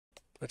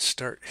Let's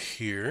start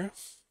here.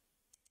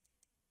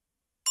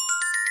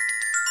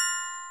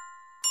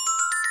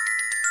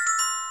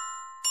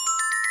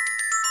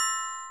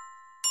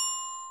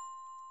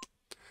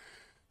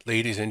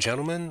 Ladies and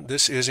gentlemen,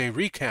 this is a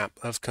recap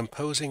of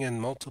Composing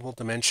in Multiple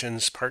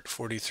Dimensions, Part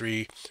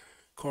 43,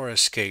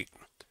 CORUSCATE.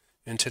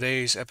 In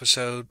today's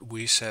episode,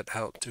 we set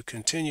out to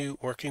continue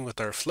working with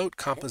our float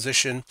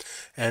composition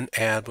and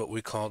add what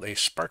we called a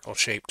sparkle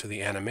shape to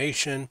the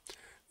animation,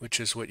 which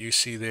is what you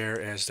see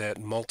there as that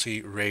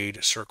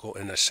multi-rayed circle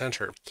in the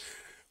center.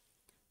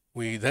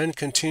 We then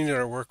continued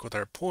our work with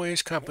our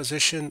poise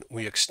composition.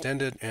 We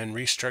extended and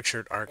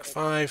restructured Arc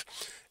 5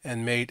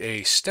 and made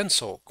a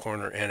stencil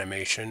corner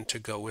animation to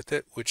go with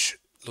it, which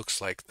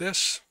looks like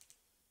this.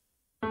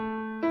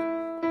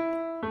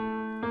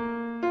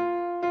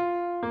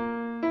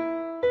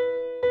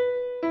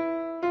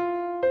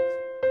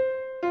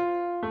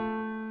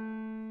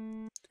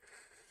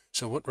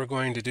 So what we're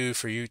going to do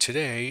for you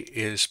today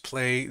is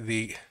play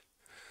the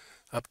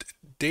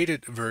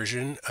updated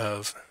version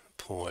of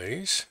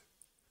poise,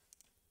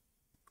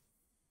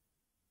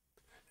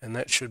 and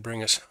that should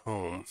bring us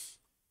home.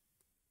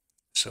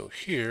 So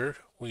here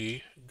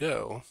we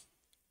go.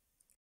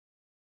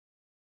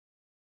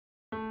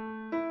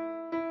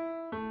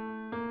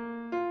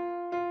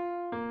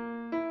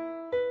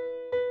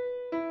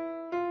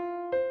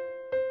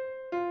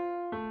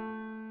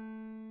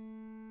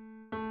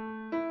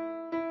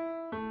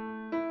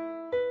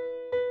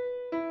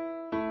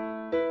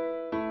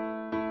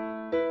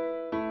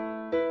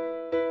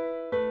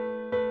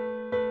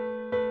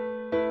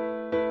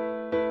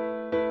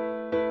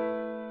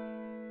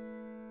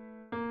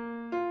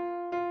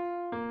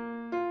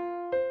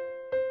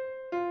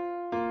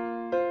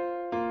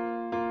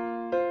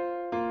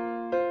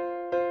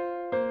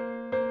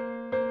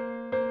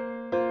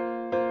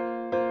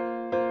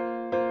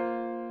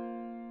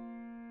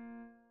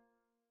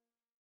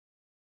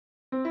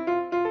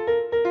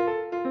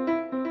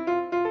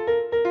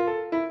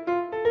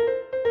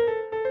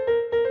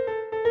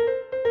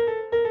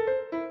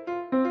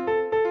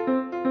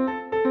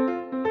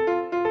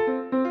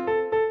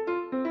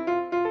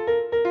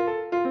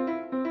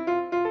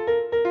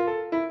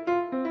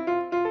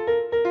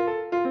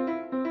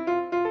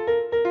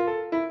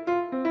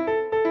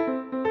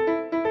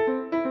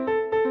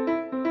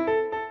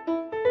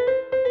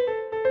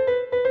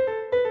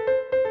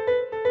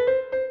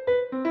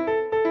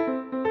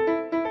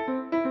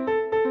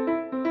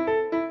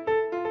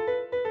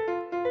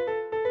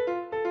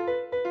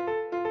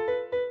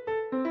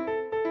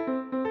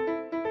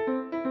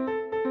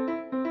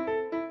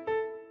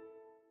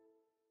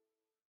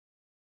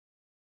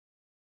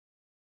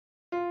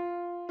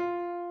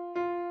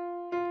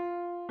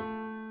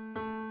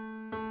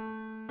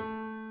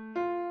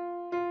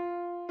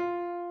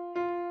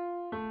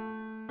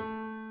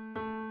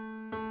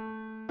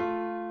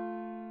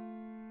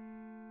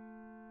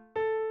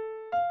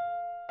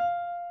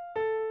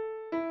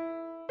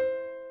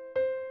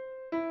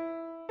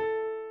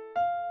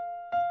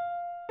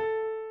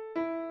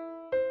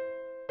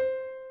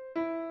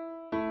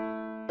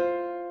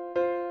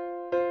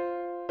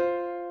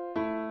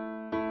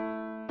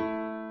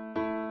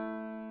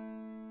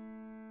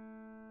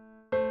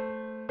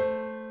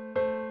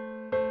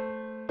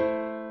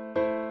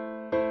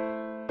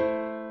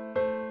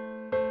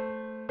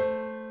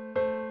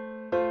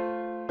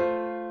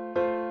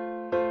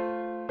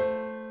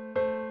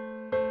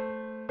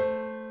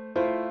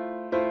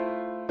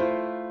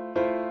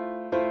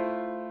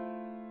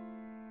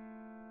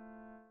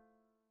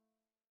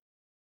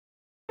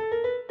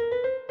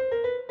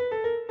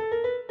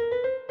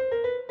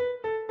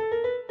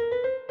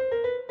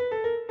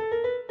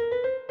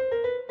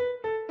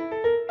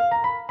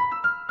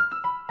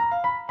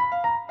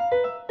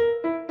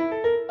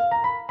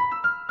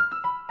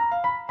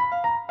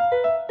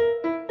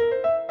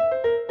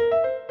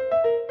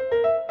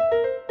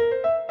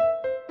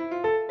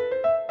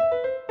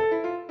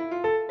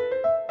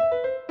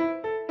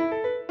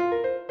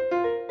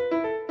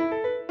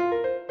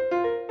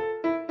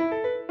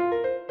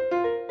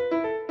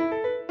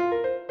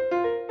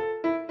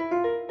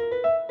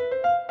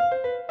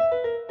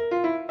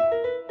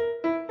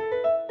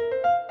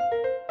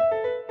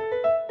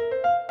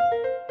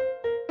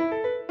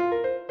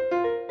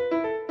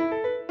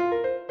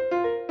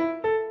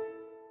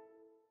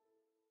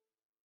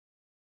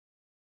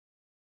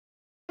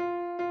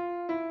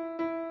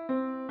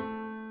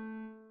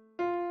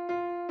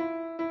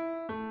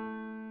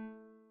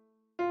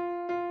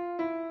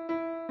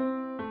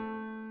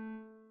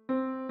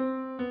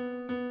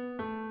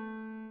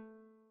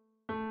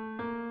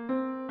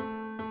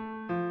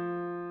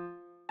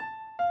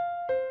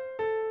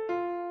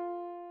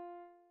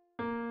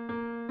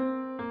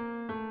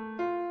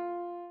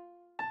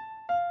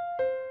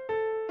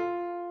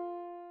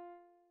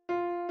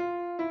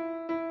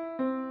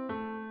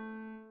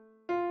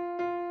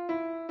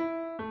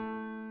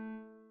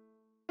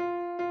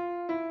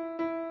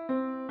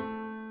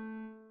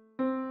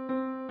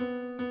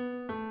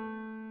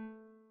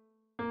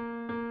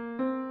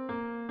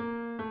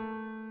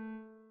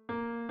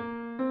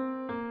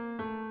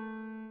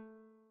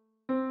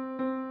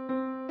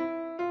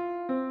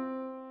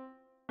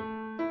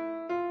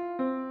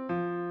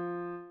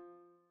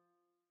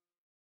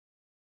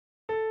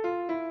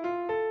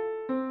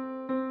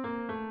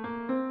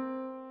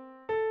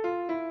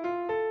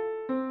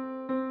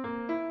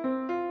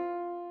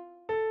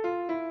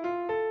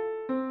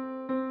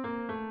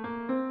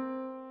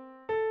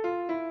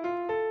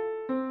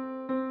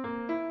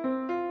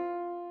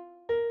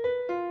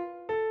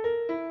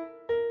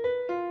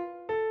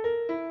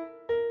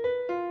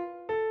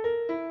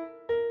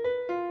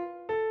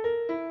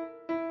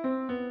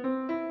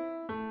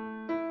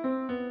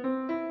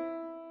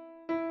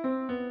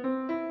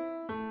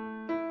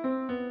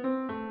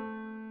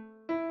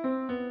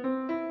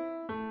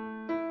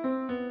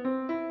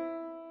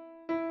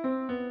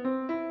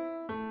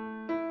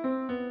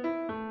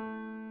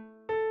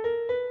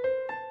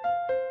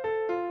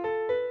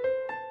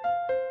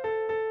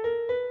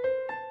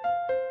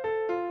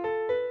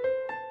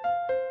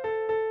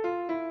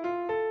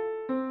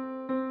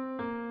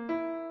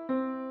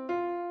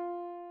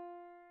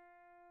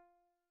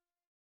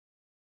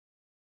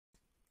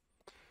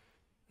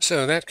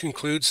 So that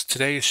concludes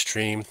today's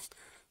stream.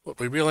 What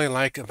we really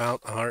like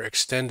about our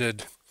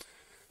extended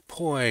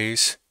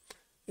poise,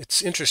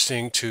 it's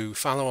interesting to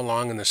follow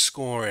along in the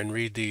score and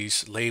read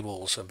these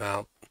labels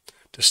about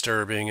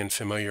disturbing and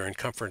familiar and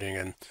comforting.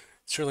 And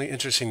it's really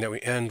interesting that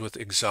we end with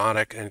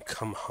exotic and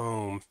come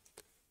home,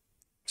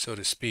 so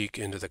to speak,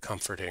 into the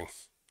comforting.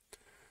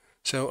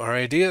 So our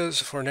ideas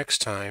for next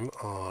time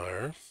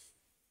are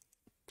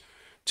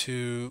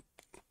to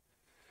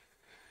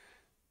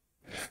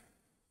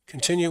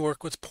continue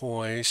work with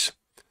poise,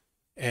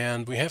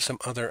 and we have some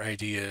other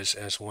ideas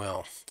as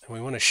well, and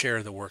we want to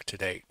share the work to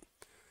date.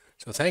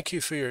 So thank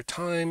you for your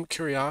time,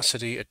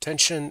 curiosity,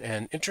 attention,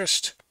 and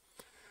interest.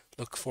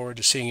 Look forward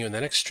to seeing you in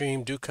the next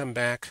stream. Do come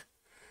back,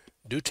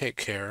 do take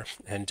care,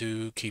 and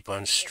do keep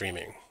on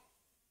streaming.